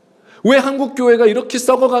 왜 한국 교회가 이렇게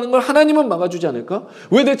썩어가는 걸 하나님은 막아주지 않을까?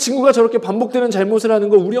 왜 내 친구가 저렇게 반복되는 잘못을 하는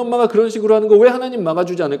거, 우리 엄마가 그런 식으로 하는 거 왜 하나님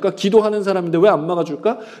막아주지 않을까? 기도하는 사람인데 왜 안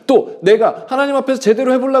막아줄까? 또 내가 하나님 앞에서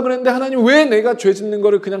제대로 해보려고 그랬는데 하나님 왜 내가 죄 짓는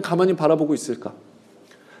거를 그냥 가만히 바라보고 있을까?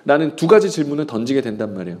 라는 두 가지 질문을 던지게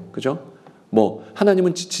된단 말이에요. 그죠? 뭐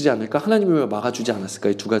하나님은 지치지 않을까? 하나님이 왜 막아주지 않았을까?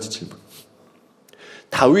 이 두 가지 질문.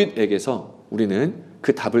 다윗에게서 우리는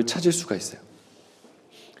그 답을 찾을 수가 있어요.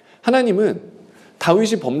 하나님은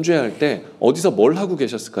다윗이 범죄할 때 어디서 뭘 하고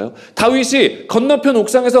계셨을까요? 다윗이 건너편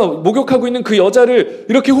옥상에서 목욕하고 있는 그 여자를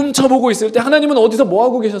이렇게 훔쳐보고 있을 때 하나님은 어디서 뭐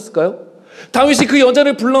하고 계셨을까요? 다윗이 그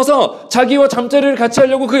여자를 불러서 자기와 잠자리를 같이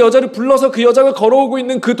하려고 그 여자를 불러서 그 여자가 걸어오고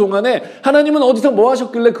있는 그 동안에 하나님은 어디서 뭐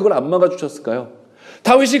하셨길래 그걸 안 막아주셨을까요?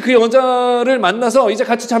 다윗이 그 여자를 만나서 이제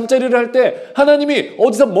같이 잠자리를 할 때 하나님이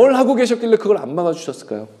어디서 뭘 하고 계셨길래 그걸 안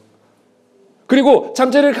막아주셨을까요? 그리고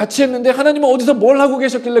잠자리를 같이 했는데 하나님은 어디서 뭘 하고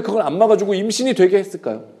계셨길래 그걸 안 막아주고 임신이 되게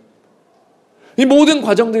했을까요? 이 모든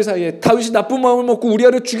과정들 사이에 다윗이 나쁜 마음을 먹고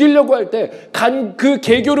우리아를 죽이려고 할 때 그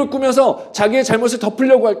계교를 꾸며서 자기의 잘못을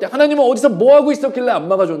덮으려고 할 때 하나님은 어디서 뭐 하고 있었길래 안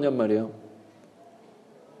막아줬냔 말이에요.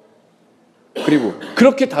 그리고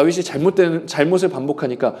그렇게 다윗이 잘못을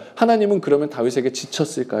반복하니까 하나님은 그러면 다윗에게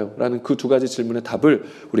지쳤을까요? 라는 그 두 가지 질문의 답을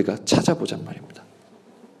우리가 찾아보잔 말입니다.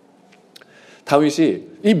 다윗이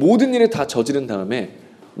이 모든 일을 다 저지른 다음에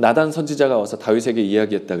나단 선지자가 와서 다윗에게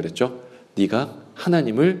이야기했다 그랬죠. 네가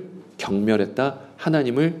하나님을 경멸했다.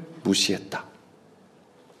 하나님을 무시했다.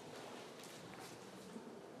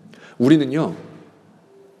 우리는요,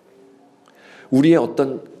 우리의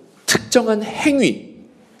어떤 특정한 행위,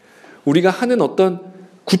 우리가 하는 어떤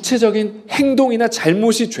구체적인 행동이나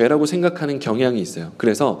잘못이 죄라고 생각하는 경향이 있어요.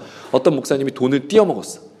 그래서 어떤 목사님이 돈을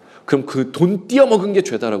띄어먹었어. 그럼 그 돈 띄어먹은 게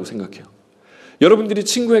죄다라고 생각해요. 여러분들이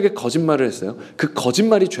친구에게 거짓말을 했어요. 그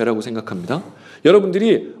거짓말이 죄라고 생각합니다.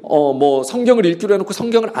 여러분들이 뭐 성경을 읽기로 해놓고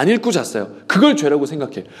성경을 안 읽고 잤어요. 그걸 죄라고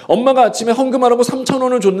생각해. 엄마가 아침에 헌금하라고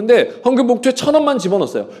 3,000원을 줬는데 헌금 봉투에 1,000원만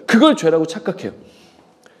집어넣었어요. 그걸 죄라고 착각해요.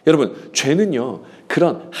 여러분, 죄는요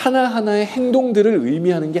그런 하나하나의 행동들을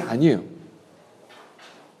의미하는 게 아니에요.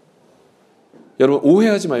 여러분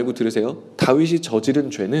오해하지 말고 들으세요. 다윗이 저지른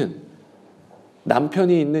죄는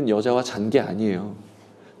남편이 있는 여자와 잔 게 아니에요.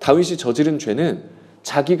 다윗이 저지른 죄는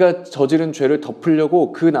자기가 저지른 죄를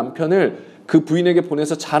덮으려고 그 남편을 그 부인에게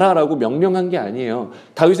보내서 자라라고 명령한 게 아니에요.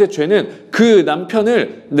 다윗의 죄는 그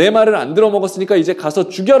남편을 내 말을 안 들어먹었으니까 이제 가서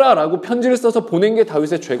죽여라 라고 편지를 써서 보낸 게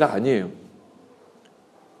다윗의 죄가 아니에요.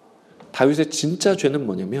 다윗의 진짜 죄는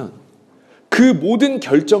뭐냐면 그 모든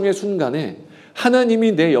결정의 순간에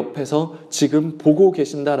하나님이 내 옆에서 지금 보고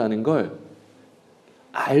계신다라는 걸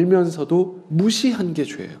알면서도 무시한 게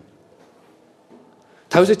죄예요.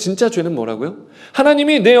 다윗의 진짜 죄는 뭐라고요?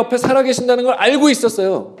 하나님이 내 옆에 살아계신다는 걸 알고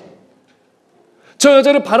있었어요. 저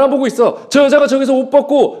여자를 바라보고 있어. 저 여자가 저기서 옷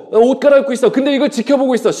벗고 옷 갈아입고 있어. 근데 이걸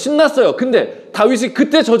지켜보고 있어. 신났어요. 근데 다윗이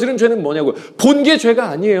그때 저지른 죄는 뭐냐고요? 본 게 죄가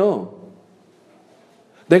아니에요.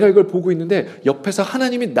 내가 이걸 보고 있는데 옆에서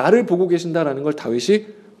하나님이 나를 보고 계신다라는 걸 다윗이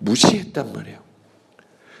무시했단 말이에요.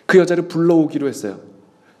 그 여자를 불러오기로 했어요.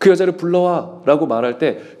 그 여자를 불러와 라고 말할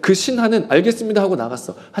때 그 신하는 알겠습니다 하고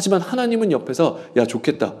나갔어. 하지만 하나님은 옆에서 야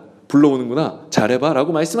좋겠다. 불러오는구나. 잘해봐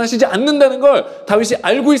라고 말씀하시지 않는다는 걸 다윗이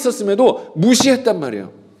알고 있었음에도 무시했단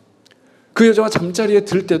말이에요. 그 여자와 잠자리에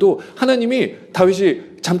들 때도 하나님이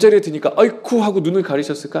다윗이 잠자리에 드니까 아이쿠 하고 눈을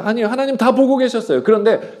가리셨을까? 아니요. 하나님 다 보고 계셨어요.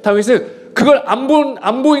 그런데 다윗은 그걸 안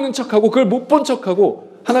보이는 척하고 그걸 못 본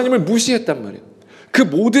척하고 하나님을 무시했단 말이에요. 그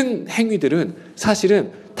모든 행위들은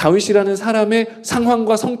사실은 다윗이라는 사람의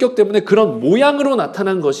상황과 성격 때문에 그런 모양으로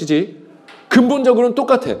나타난 것이지 근본적으로는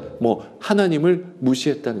똑같아. 하나님을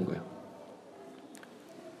무시했다는 거예요.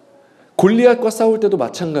 골리앗과 싸울 때도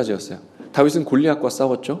마찬가지였어요. 다윗은 골리앗과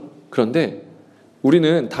싸웠죠. 그런데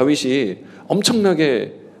우리는 다윗이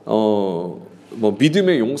엄청나게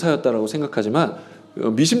믿음의 용사였다라고 생각하지만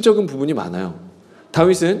미심쩍은 부분이 많아요.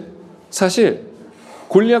 다윗은 사실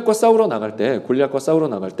골리앗과 싸우러 나갈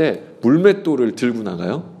때 물맷돌을 들고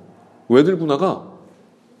나가요. 왜 들고 나가?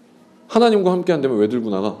 하나님과 함께 한다면 왜 들고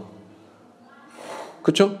나가?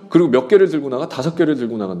 그렇죠? 그리고 몇 개를 들고 나가? 5개를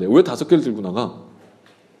들고 나간대. 왜 5개를 들고 나가?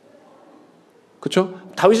 그렇죠?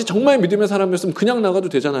 다윗이 정말 믿음의 사람이었으면 그냥 나가도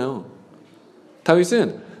되잖아요.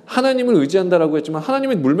 다윗은 하나님을 의지한다라고 했지만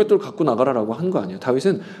하나님이 물맷돌 갖고 나가라라고 한 거 아니에요.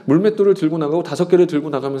 다윗은 물맷돌을 들고 나가고 5개를 들고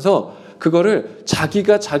나가면서 그거를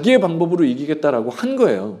자기가 자기의 방법으로 이기겠다라고 한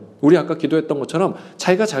거예요. 우리 아까 기도했던 것처럼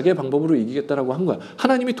자기가 자기의 방법으로 이기겠다라고 한 거야.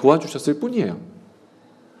 하나님이 도와주셨을 뿐이에요.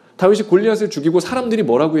 다윗이 골리앗을 죽이고 사람들이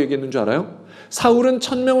뭐라고 얘기했는 줄 알아요? 사울은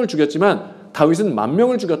 1000명을 죽였지만 다윗은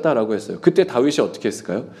 10,000명을 죽였다라고 했어요. 그때 다윗이 어떻게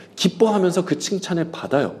했을까요? 기뻐하면서 그 칭찬을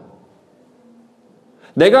받아요.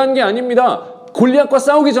 내가 한 게 아닙니다. 골리앗과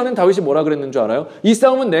싸우기 전엔 다윗이 뭐라 그랬는 줄 알아요? 이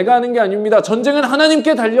싸움은 내가 하는 게 아닙니다. 전쟁은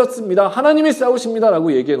하나님께 달렸습니다. 하나님이 싸우십니다.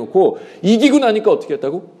 라고 얘기해놓고 이기고 나니까 어떻게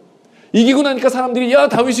했다고? 이기고 나니까 사람들이 야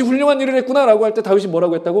다윗이 훌륭한 일을 했구나 라고 할 때 다윗이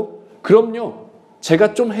뭐라고 했다고? 그럼요.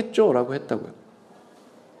 제가 좀 했죠. 라고 했다고요.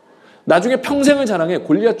 나중에 평생을 자랑해.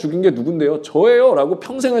 골리앗 죽인 게 누군데요? 저예요. 라고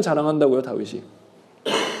평생을 자랑한다고요. 다윗이.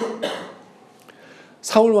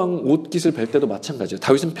 사울 왕 옷깃을 뵐 때도 마찬가지예요.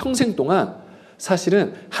 다윗은 평생 동안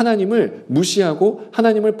사실은 하나님을 무시하고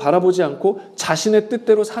하나님을 바라보지 않고 자신의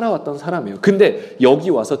뜻대로 살아왔던 사람이에요. 근데 여기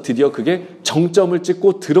와서 드디어 그게 정점을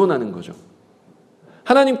찍고 드러나는 거죠.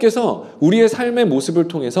 하나님께서 우리의 삶의 모습을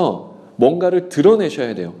통해서 뭔가를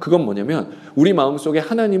드러내셔야 돼요. 그건 뭐냐면 우리 마음속에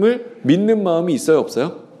하나님을 믿는 마음이 있어요?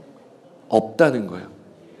 없어요? 없다는 거예요.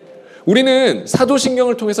 우리는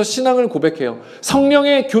사도신경을 통해서 신앙을 고백해요.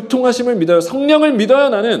 성령의 교통하심을 믿어요. 성령을 믿어요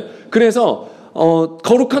나는. 그래서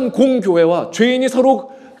거룩한 공교회와 죄인이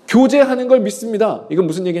서로 교제하는 걸 믿습니다. 이건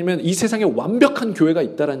무슨 얘기냐면 이 세상에 완벽한 교회가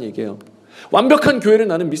있다는 얘기예요. 완벽한 교회를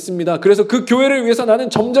나는 믿습니다. 그래서 그 교회를 위해서 나는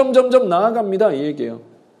점점 나아갑니다. 이 얘기예요.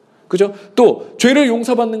 그죠? 또 죄를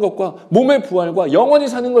용서받는 것과 몸의 부활과 영원히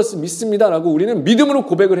사는 것을 믿습니다라고 우리는 믿음으로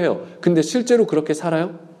고백을 해요. 근데 실제로 그렇게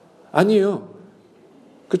살아요? 아니에요.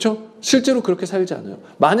 그렇죠? 실제로 그렇게 살지 않아요.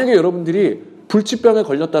 만약에 여러분들이 불치병에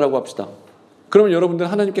걸렸다라고 합시다. 그러면 여러분들은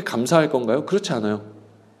하나님께 감사할 건가요? 그렇지 않아요.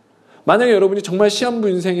 만약에 여러분이 정말 시한부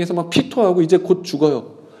인생에서 막 피토하고 이제 곧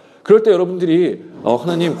죽어요. 그럴 때 여러분들이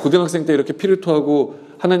하나님 고등학생 때 이렇게 피를 토하고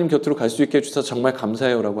하나님 곁으로 갈 수 있게 해주셔서 정말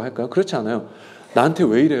감사해요 라고 할까요? 그렇지 않아요. 나한테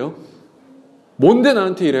왜 이래요? 뭔데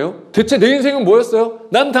나한테 이래요? 대체 내 인생은 뭐였어요?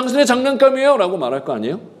 난 당신의 장난감이에요 라고 말할 거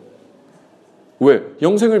아니에요? 왜?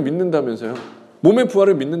 영생을 믿는다면서요. 몸의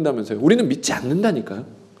부활을 믿는다면서요. 우리는 믿지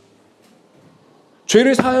않는다니까요.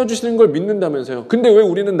 죄를 사하여 주시는 걸 믿는다면서요. 근데 왜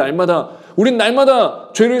우리는 날마다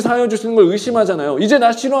죄를 사하여 주시는 걸 의심하잖아요. 이제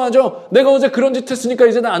나 싫어하죠? 내가 어제 그런 짓 했으니까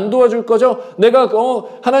이제 나 안 도와줄 거죠? 내가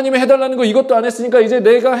하나님이 해달라는 거 이것도 안 했으니까 이제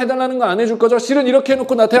내가 해달라는 거 안 해줄 거죠? 실은 이렇게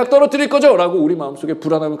해놓고 나 대학 떨어뜨릴 거죠? 라고 우리 마음속에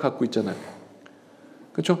불안함을 갖고 있잖아요.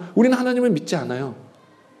 그렇죠? 우리는 하나님을 믿지 않아요.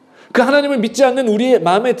 그 하나님을 믿지 않는 우리의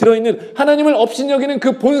마음에 들어있는 하나님을 업신여기는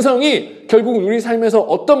그 본성이 결국은 우리 삶에서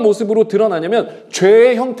어떤 모습으로 드러나냐면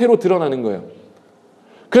죄의 형태로 드러나는 거예요.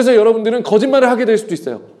 그래서 여러분들은 거짓말을 하게 될 수도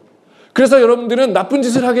있어요. 그래서 여러분들은 나쁜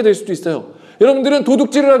짓을 하게 될 수도 있어요. 여러분들은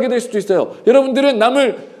도둑질을 하게 될 수도 있어요. 여러분들은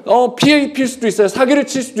남을 피해 입힐 수도 있어요. 사기를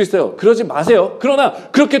칠 수도 있어요. 그러지 마세요. 그러나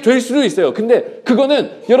그렇게 될 수도 있어요. 근데 그거는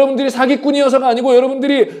여러분들이 사기꾼이어서가 아니고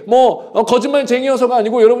여러분들이 거짓말쟁이여서가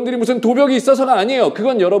아니고 여러분들이 무슨 도벽이 있어서가 아니에요.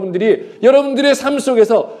 그건 여러분들의 삶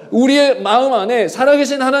속에서 우리의 마음 안에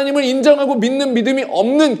살아계신 하나님을 인정하고 믿는 믿음이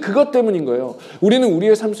없는 그것 때문인 거예요. 우리는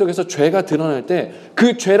우리의 삶 속에서 죄가 드러날 때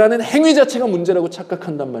그 죄라는 행위 자체가 문제라고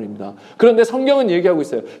착각한단 말입니다. 그런데 성경은 얘기하고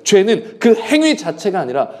있어요. 죄는 그 행위 자체가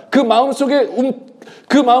아니라 그 마음속에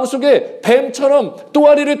뱀처럼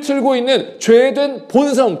또아리를 틀고 있는 죄된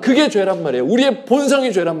본성, 그게 죄란 말이에요. 우리의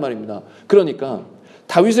본성이 죄란 말입니다. 그러니까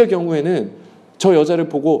다윗의 경우에는 저 여자를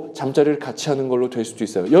보고 잠자리를 같이 하는 걸로 될 수도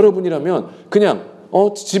있어요. 여러분이라면 그냥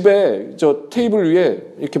집에 저 테이블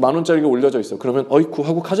위에 이렇게 10,000원짜리가 올려져 있어. 그러면 어이쿠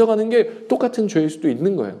하고 가져가는 게 똑같은 죄일 수도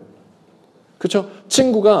있는 거예요. 그렇죠?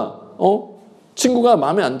 친구가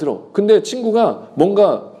마음에 안 들어. 근데 친구가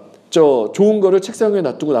뭔가 좋은 거를 책상 위에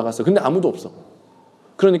놔두고 나갔어. 근데 아무도 없어.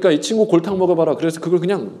 그러니까 이 친구 골탕 먹어봐라. 그래서 그걸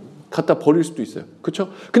그냥 갖다 버릴 수도 있어요. 그렇죠?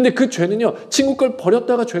 근데 그 죄는요, 친구 걸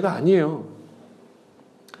버렸다가 죄가 아니에요.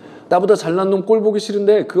 나보다 잘난 놈 꼴 보기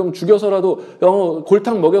싫은데 그럼 죽여서라도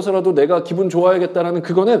골탕 먹여서라도 내가 기분 좋아야겠다라는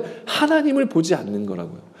그거는 하나님을 보지 않는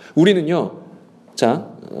거라고요. 우리는요. 자,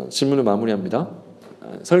 질문을 마무리합니다.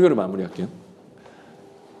 설교를 마무리할게요.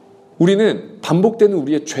 우리는 반복되는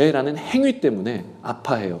우리의 죄라는 행위 때문에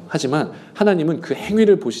아파해요. 하지만 하나님은 그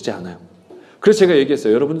행위를 보시지 않아요. 그래서 제가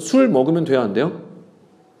얘기했어요. 여러분 술 먹으면 돼요? 안 돼요?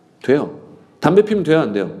 돼요. 담배 피면 돼요?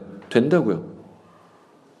 안 돼요? 된다고요.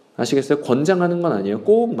 아시겠어요? 권장하는 건 아니에요.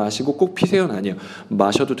 꼭 마시고 꼭 피세요는 아니에요.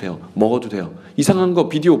 마셔도 돼요. 먹어도 돼요. 이상한 거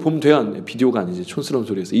비디오 보면 돼요? 안 돼요? 비디오가 아니지. 촌스러운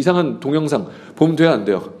소리에서. 이상한 동영상 보면 돼요? 안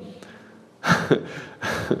돼요?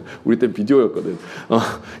 우리 때 비디오였거든.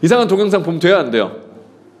 이상한 동영상 보면 돼요? 안 돼요?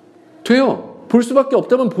 돼요. 볼 수밖에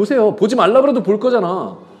없다면 보세요. 보지 말라 그래도 볼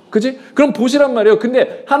거잖아. 그지? 그럼 보시란 말이에요.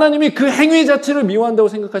 근데 하나님이 그 행위 자체를 미워한다고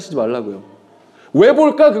생각하시지 말라고요. 왜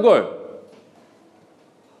볼까 그걸?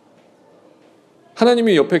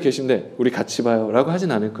 하나님이 옆에 계신데 우리 같이 봐요 라고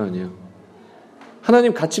하진 않을 거 아니에요.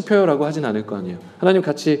 하나님 같이 펴요 라고 하진 않을 거 아니에요. 하나님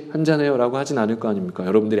같이 한잔해요 라고 하진 않을 거 아닙니까?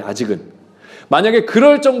 여러분들이 아직은. 만약에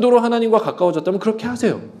그럴 정도로 하나님과 가까워졌다면 그렇게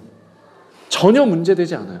하세요. 전혀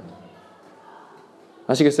문제되지 않아요.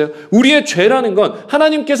 아시겠어요? 우리의 죄라는 건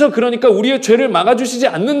하나님께서 그러니까 우리의 죄를 막아주시지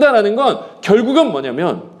않는다라는 건 결국은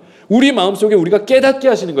뭐냐면 우리 마음속에 우리가 깨닫게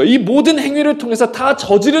하시는 거예요. 이 모든 행위를 통해서 다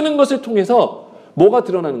저지르는 것을 통해서 뭐가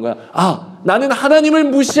드러나는 거야? 아, 나는 하나님을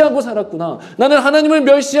무시하고 살았구나. 나는 하나님을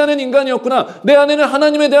멸시하는 인간이었구나. 내 안에는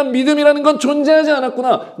하나님에 대한 믿음이라는 건 존재하지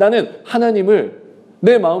않았구나. 나는 하나님을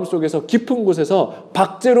내 마음속에서 깊은 곳에서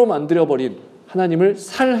박제로 만들어버린 하나님을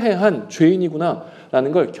살해한 죄인이구나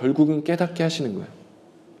라는 걸 결국은 깨닫게 하시는 거예요.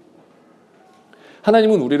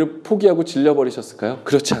 하나님은 우리를 포기하고 질려버리셨을까요?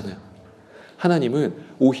 그렇지 않아요. 하나님은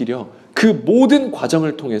오히려 그 모든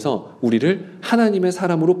과정을 통해서 우리를 하나님의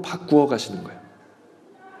사람으로 바꾸어 가시는 거예요.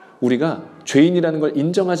 우리가 죄인이라는 걸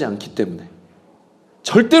인정하지 않기 때문에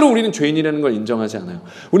절대로 우리는 죄인이라는 걸 인정하지 않아요.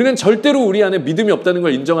 우리는 절대로 우리 안에 믿음이 없다는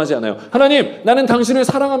걸 인정하지 않아요. 하나님, 나는 당신을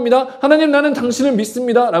사랑합니다. 하나님, 나는 당신을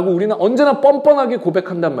믿습니다. 라고 우리는 언제나 뻔뻔하게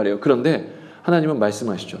고백한단 말이에요. 그런데 하나님은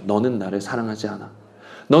말씀하시죠. 너는 나를 사랑하지 않아.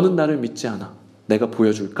 너는 나를 믿지 않아. 내가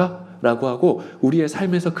보여줄까? 라고 하고 우리의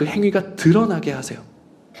삶에서 그 행위가 드러나게 하세요.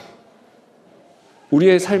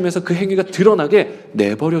 우리의 삶에서 그 행위가 드러나게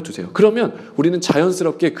내버려 두세요. 그러면 우리는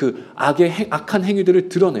자연스럽게 그 악한 행위들을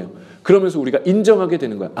드러내요. 그러면서 우리가 인정하게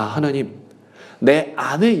되는 거야. 아, 하나님, 내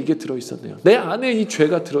안에 이게 들어있었네요. 내 안에 이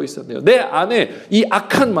죄가 들어있었네요. 내 안에 이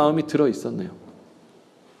악한 마음이 들어있었네요.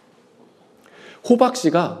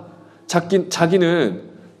 호박씨가 자기는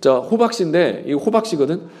호박씨인데 이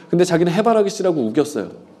호박씨거든. 근데 자기는 해바라기 씨라고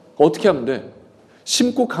우겼어요. 어떻게 하면 돼?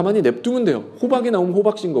 심고 가만히 냅두면 돼요. 호박이 나오면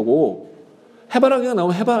호박씨인 거고 해바라기가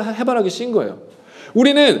나오면 해바라기 씨인 거예요.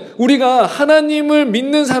 우리가 하나님을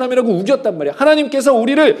믿는 사람이라고 우겼단 말이야. 하나님께서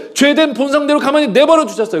우리를 죄된 본성대로 가만히 내버려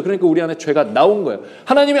두셨어요. 그러니까 우리 안에 죄가 나온 거예요.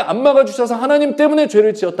 하나님이 안 막아주셔서 하나님 때문에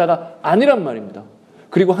죄를 지었다가 아니란 말입니다.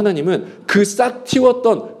 그리고 하나님은 그 싹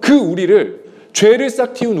틔웠던 그 우리를, 죄를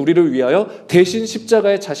싹 틔운 우리를 위하여 대신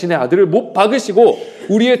십자가에 자신의 아들을 못 박으시고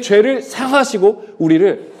우리의 죄를 상하시고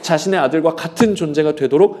우리를 자신의 아들과 같은 존재가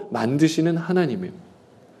되도록 만드시는 하나님이에요.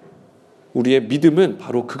 우리의 믿음은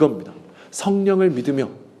바로 그겁니다. 성령을 믿으며,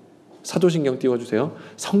 사도신경 띄워주세요.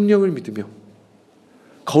 성령을 믿으며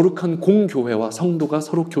거룩한 공교회와 성도가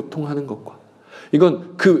서로 교통하는 것과,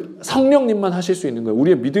 이건 그 성령님만 하실 수 있는 거예요.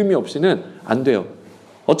 우리의 믿음이 없이는 안 돼요.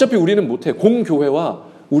 어차피 우리는 못해. 공교회와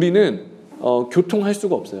우리는 교통할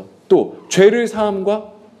수가 없어요. 또 죄를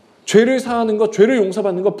사함과 죄를 사하는 것, 죄를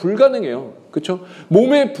용서받는 것 불가능해요. 그렇죠?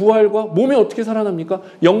 몸의 부활과 몸이 어떻게 살아납니까?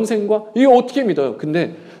 영생과 이거 어떻게 믿어요?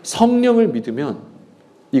 근데 성령을 믿으면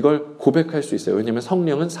이걸 고백할 수 있어요. 왜냐하면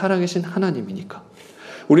성령은 살아계신 하나님이니까.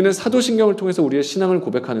 우리는 사도신경을 통해서 우리의 신앙을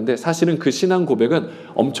고백하는데 사실은 그 신앙 고백은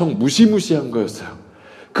엄청 무시무시한 거였어요.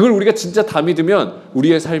 그걸 우리가 진짜 다 믿으면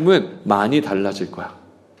우리의 삶은 많이 달라질 거야.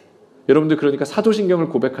 여러분들 그러니까 사도신경을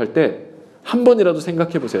고백할 때 한 번이라도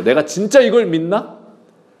생각해 보세요. 내가 진짜 이걸 믿나?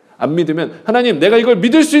 안 믿으면 하나님, 내가 이걸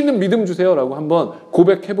믿을 수 있는 믿음 주세요 라고 한번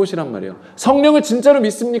고백해 보시란 말이에요. 성령을 진짜로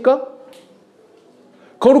믿습니까?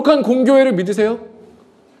 거룩한 공교회를 믿으세요?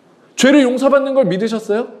 죄를 용서받는 걸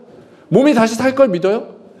믿으셨어요? 몸이 다시 살 걸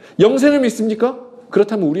믿어요? 영생을 믿습니까?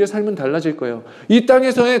 그렇다면 우리의 삶은 달라질 거예요. 이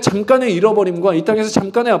땅에서의 잠깐의 잃어버림과 이 땅에서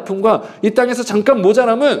잠깐의 아픔과 이 땅에서 잠깐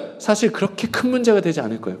모자람은 사실 그렇게 큰 문제가 되지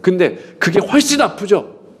않을 거예요. 근데 그게 훨씬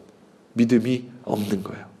아프죠. 믿음이 없는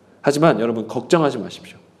거예요. 하지만 여러분 걱정하지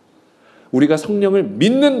마십시오. 우리가 성령을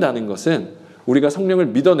믿는다는 것은 우리가 성령을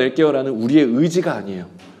믿어낼게요라는 우리의 의지가 아니에요.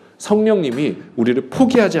 성령님이 우리를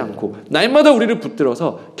포기하지 않고 날마다 우리를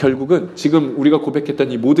붙들어서 결국은 지금 우리가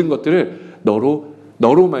고백했던 이 모든 것들을 너로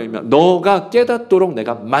말미암아 너가 깨닫도록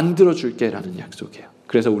내가 만들어 줄게라는 약속이에요.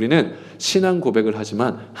 그래서 우리는 신앙 고백을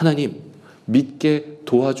하지만 하나님 믿게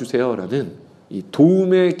도와주세요라는 이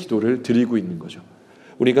도움의 기도를 드리고 있는 거죠.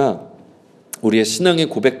 우리가 우리의 신앙의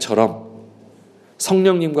고백처럼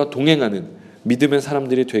성령님과 동행하는 믿음의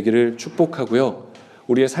사람들이 되기를 축복하고요.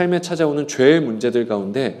 우리의 삶에 찾아오는 죄의 문제들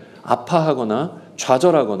가운데 아파하거나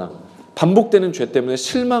좌절하거나 반복되는 죄 때문에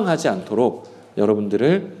실망하지 않도록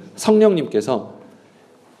여러분들을 성령님께서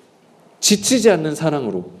지치지 않는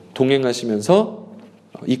사랑으로 동행하시면서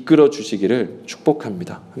이끌어 주시기를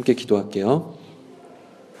축복합니다. 함께 기도할게요.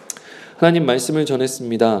 하나님 말씀을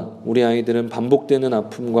전했습니다. 우리 아이들은 반복되는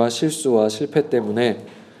아픔과 실수와 실패 때문에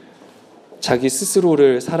자기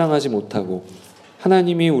스스로를 사랑하지 못하고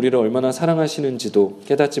하나님이 우리를 얼마나 사랑하시는지도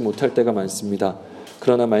깨닫지 못할 때가 많습니다.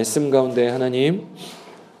 그러나 말씀 가운데 하나님,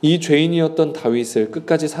 이 죄인이었던 다윗을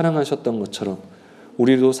끝까지 사랑하셨던 것처럼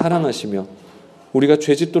우리도 사랑하시며 우리가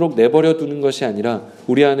죄짓도록 내버려 두는 것이 아니라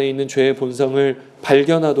우리 안에 있는 죄의 본성을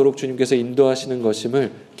발견하도록 주님께서 인도하시는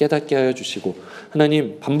것임을 깨닫게 하여 주시고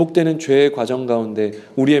하나님 반복되는 죄의 과정 가운데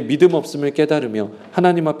우리의 믿음 없음을 깨달으며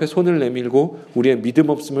하나님 앞에 손을 내밀고 우리의 믿음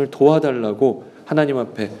없음을 도와달라고 하나님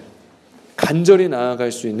앞에 간절히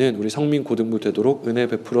나아갈 수 있는 우리 성민 고등부 되도록 은혜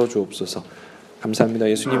베풀어 주옵소서. 감사합니다.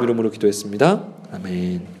 예수님 이름으로 기도했습니다.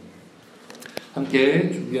 아멘.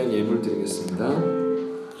 함께 준비한 예물 드리겠습니다.